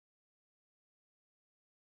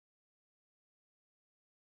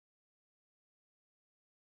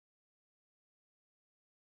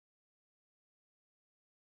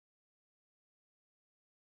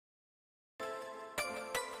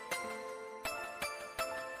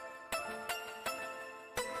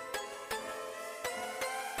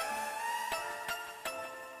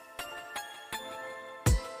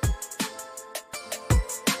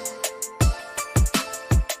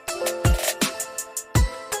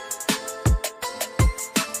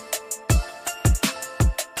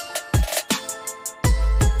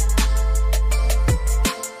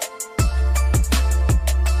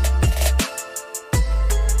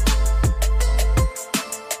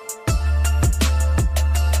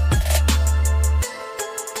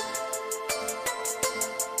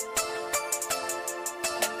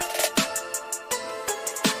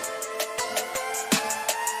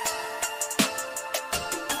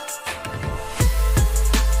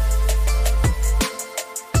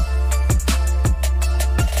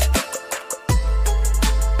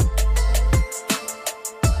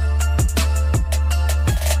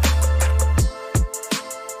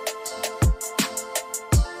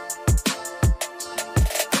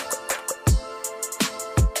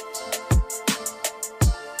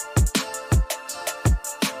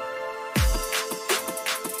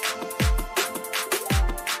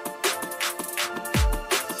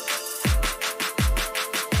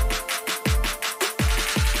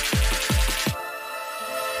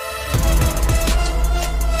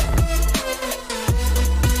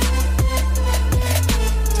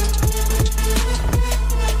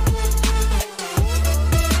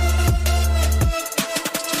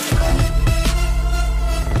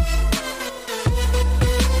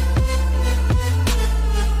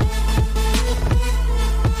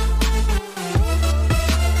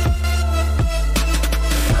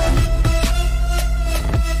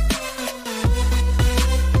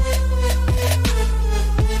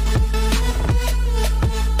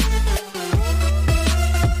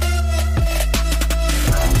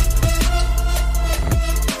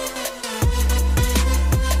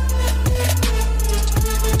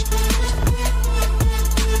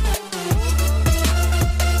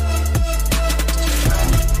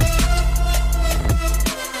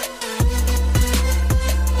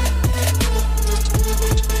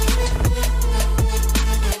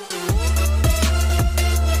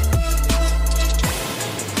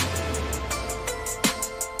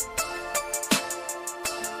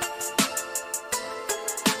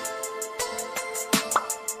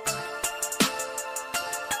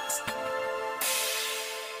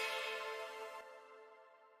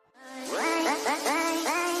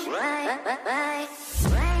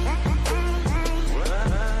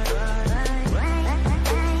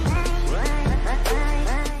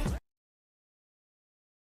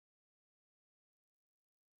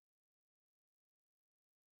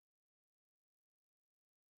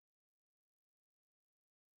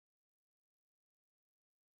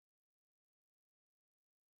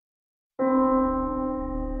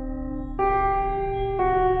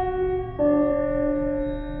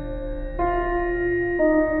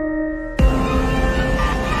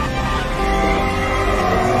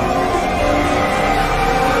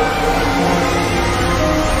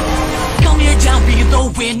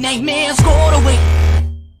when nightmares go away.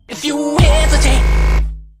 If you hesitate,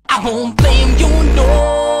 I won't blame you,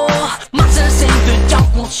 no. Monsters in the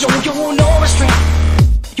dark won't show you no restraint.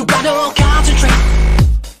 You gotta concentrate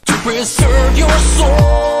to preserve your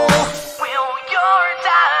soul. Will your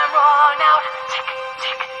time run out?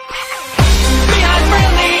 Behind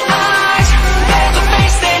friendly eyes, there's a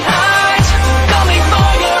face that hides, coming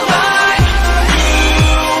for your life.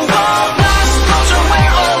 You won't last, closer,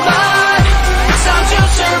 we're alive. It's time to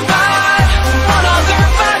survive another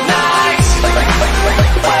 5 nights.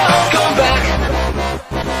 Welcome back.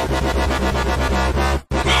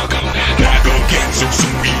 Welcome back. Back again, so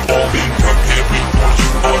soon we all been preparing for you.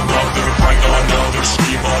 Another fight, another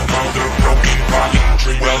scream, another broken body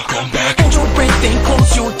dream. Welcome back. Hold your breath and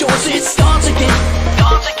close your doors, it starts again.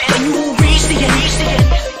 Then you reach the end,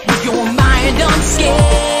 with your mind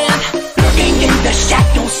unscanned. Lurking in the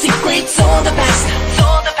shadows, secrets of the past.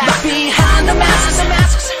 Locked behind the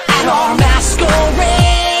masks, at our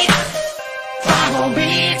masquerade. Follow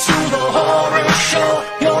me to the horror show.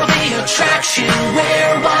 You're the attraction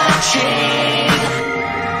we're watching.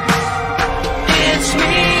 It's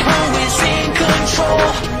me who is in control,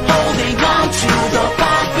 holding on to the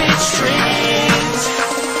puppet strings.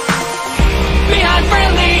 Behind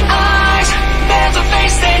friendly eyes, there's a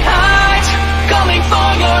face that hides, coming for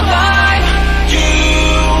your life. You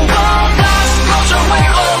won't last, closer,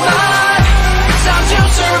 we're alive. It's time to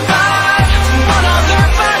survive another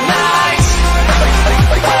 5 nights.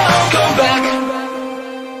 Welcome back.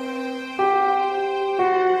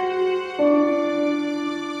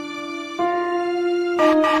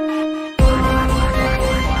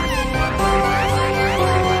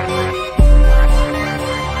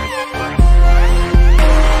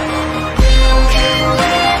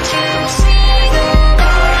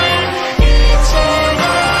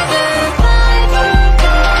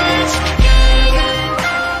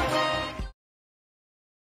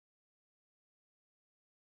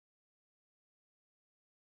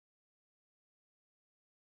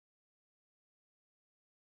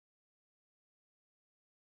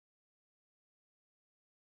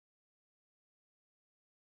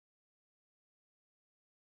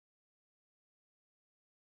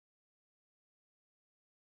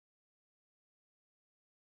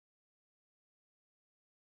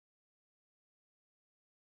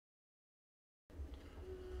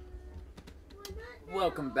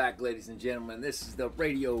 Welcome back, ladies and gentlemen. This is the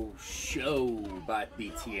radio show by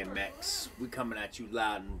BTMX. We're coming at you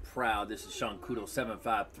loud and proud. This is Sean Kudo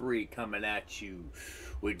 753 coming at you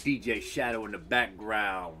with DJ Shadow in the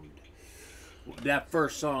background. That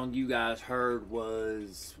first song you guys heard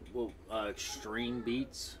was Extreme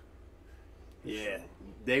Beats. Yeah,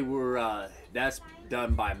 they were. That's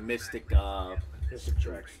done by Mystic. Mystic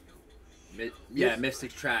Tracks.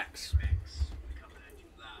 Mystic Tracks.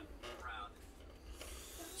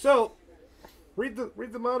 So, read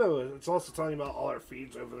the motto. It's also talking about all our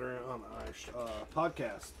feeds over there on our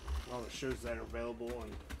podcast, all the shows that are available,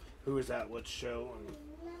 and who is at what show. And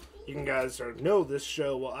you can guys know this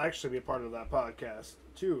show will actually be a part of that podcast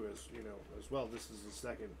too, as well. This is the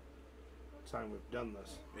second time we've done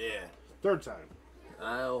this. Yeah. Third time.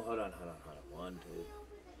 Oh, hold on. 1,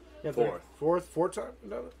 2. Yeah, fourth time we've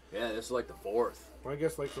done it. Yeah, this is like the 4th. Well, I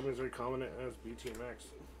guess somebody's already commented as BTMX.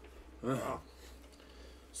 Wow.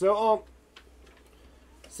 So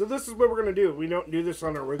this is what we're going to do. We don't do this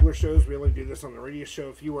on our regular shows. We only do this on the radio show.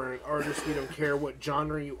 If you are an artist, we don't care what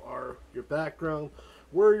genre you are, your background,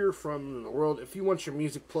 where you're from in the world. If you want your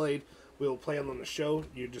music played, we will play them on the show.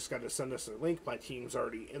 You just got to send us a link. My team's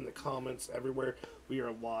already in the comments everywhere. We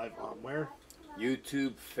are live on where?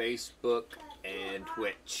 YouTube, Facebook, and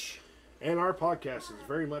Twitch. And our podcast is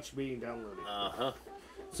very much being downloaded. Uh-huh.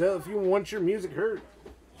 So if you want your music heard,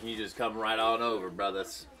 you just come right on over,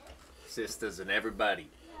 brothers, sisters, and everybody.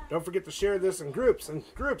 Don't forget to share this in groups.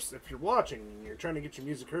 If you're watching and you're trying to get your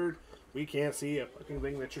music heard, we can't see a fucking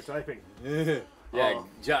thing that you're typing. Yeah,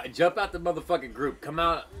 jump out the motherfucking group. Come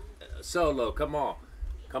out solo. Come on.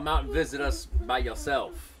 Come out and visit us by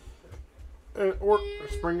yourself. Or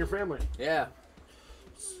bring your family. Yeah.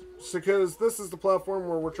 Because this is the platform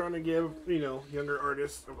where we're trying to give, younger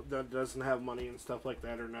artists that doesn't have money and stuff like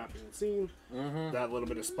that are not being seen. Mm-hmm. That little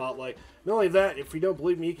bit of spotlight. Not only that, if you don't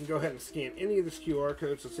believe me, you can go ahead and scan any of this QR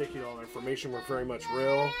codes to take you all the information. We're very much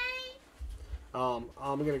real. I'm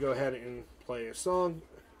going to go ahead and play a song.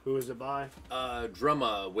 Who is it by?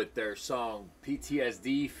 Drumma with their song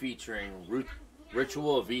PTSD featuring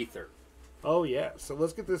Ritual of Ether. Oh, yeah. So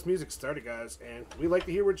let's get this music started, guys. And we'd like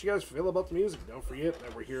to hear what you guys feel about the music. Don't forget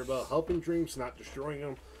that we're here about helping dreams, not destroying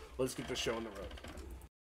them. Let's get this show on the road.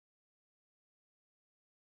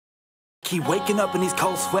 keep waking up in these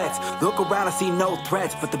cold sweats. Look around, I see no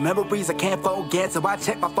threats, but the memories I can't forget. So I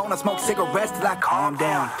check my phone, I smoke cigarettes till I calm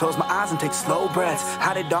down. Close my eyes and take slow breaths.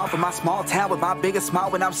 Hide it off in my small town with my biggest smile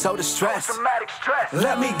when I'm so distressed.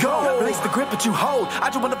 Let me go, release the grip that you hold. I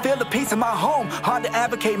just wanna feel the peace in my home. Hard to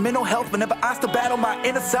advocate mental health whenever I still battle my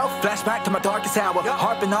inner self. Flashback to my darkest hour,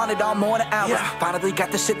 harping on it all morning hours. Finally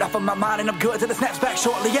got the shit off of my mind and I'm good till it snaps back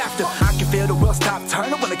shortly after. I can feel the wheels stop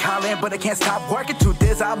turning when I call in, but I can't stop working. Truth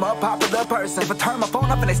is, I'm a popular person. If I turn my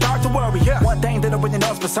phone up and they start to worry, one thing that I really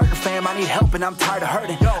know is for certain, fam, I need help and I'm tired of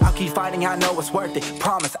hurting. I'll keep fighting, I know it's worth it.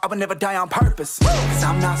 Promise, I would never die on purpose. Cause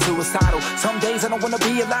I'm not suicidal. Some days I don't wanna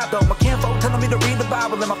be alive though. My kinfolk telling me to read the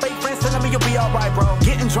Bible and my fake friends telling me you'll be alright, bro.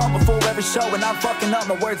 Getting drunk before every show and I'm fucking up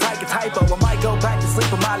my words like a typo. I might go back to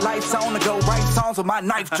sleep with my lights on and go write songs with my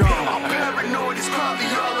knife drawn. I'm paranoid, it's probably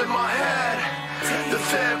all in my head. The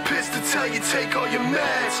therapist to tell you take all your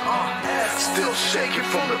meds. Still shaking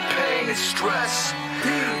from the pain and stress.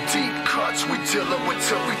 Deep cuts we dealing with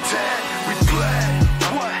till we dead. We bled.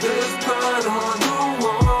 What? There's blood on the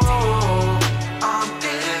wall. I'm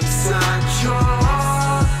inside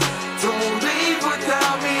yours. Don't leave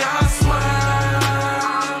without me, I swear.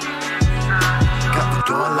 Got the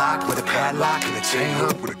door locked with a padlock and a chain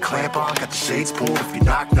hook with a clamp on. Got the shades pulled. If you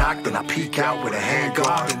knock, then I peek out with a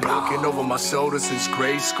handguard. Been looking over my shoulder since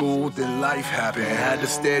grade school. Then life happened. Had to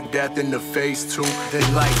stare death in the face too. Then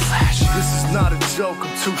light flash. This is not a joke.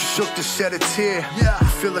 I'm too shook to shed a tear. You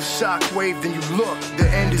feel a shock wave, then you look. The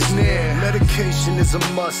end is near. Medication is a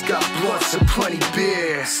must. Got blunts and plenty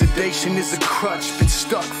beer. Sedation is a crutch. Been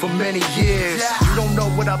stuck for many years. You don't know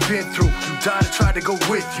what I've been through. You died to try to go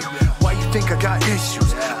with you. Why you think I got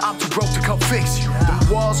issues? I'm too broke to come fix you. The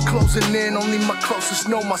walls closing in. Only my closest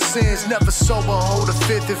know my sins. Never sober, hold a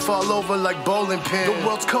fifth and fall over like bowling pins. The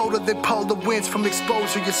world's colder than polar winds from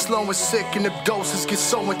exposure. You're slow and sick and the doses get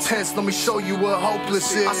so intense. Let me show you what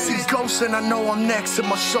hopeless is. I see ghosts and I know I'm next. In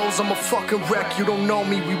my shows I'm a fucking wreck. You don't know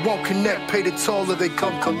me, we won't connect. Pay the toll or they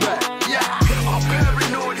come collect. I'm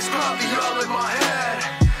paranoid, it's probably all in my head.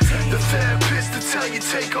 The therapist to tell you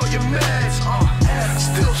take all your meds.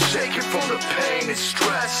 Still shaking from the pain and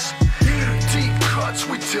stress. Deep cuts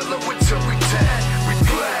we dealing with till we dead. We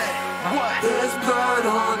bled. What? There's blood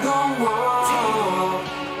on the wall.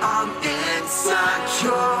 I'm inside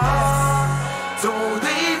yours. Don't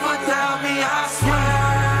leave without me, I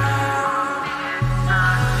swear.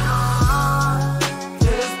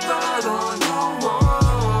 There's blood on the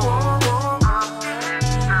wall. I'm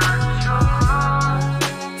inside yours.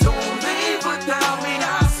 Don't leave without me, I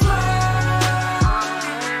swear.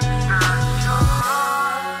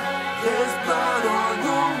 There's blood on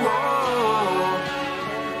the wall.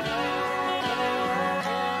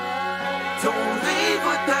 Don't leave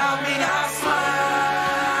without me, I swear.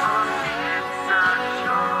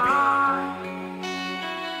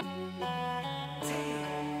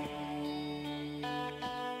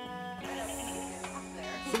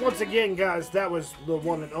 So once again, guys, that was the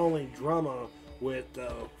one and only Drama with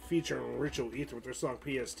featuring Ritual Ether with their song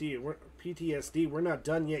PTSD. We're not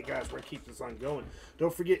done yet, guys. We're going to keep this on going.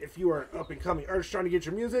 Don't forget, if you are up and coming artist trying to get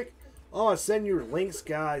your music, I'll send your links,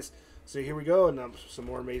 guys. So here we go, and some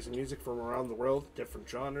more amazing music from around the world, different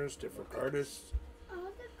genres, different artists. I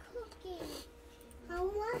want the cookie. I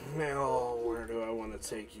want. Now, where do I want to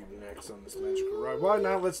take you next on this magical ride? Why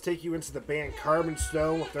not? Let's take you into the band Carbon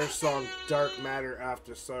Stone with their song Dark Matter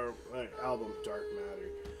after album Dark Matter.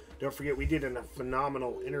 Don't forget, we did a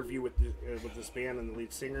phenomenal interview with this band and the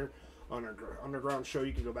lead singer on our underground show.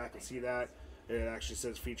 You can go back and see that. It actually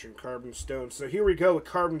says featuring Carbon Stone. So here we go with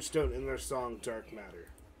Carbon Stone in their song Dark Matter.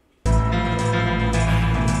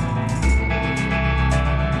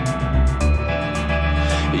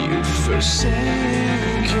 You've forsaken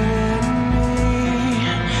me,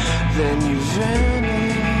 then you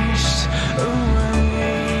vanished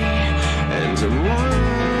away, and I'm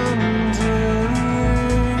wondering,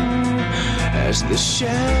 as the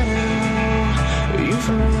shadow you've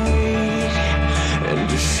made, and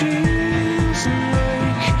the fear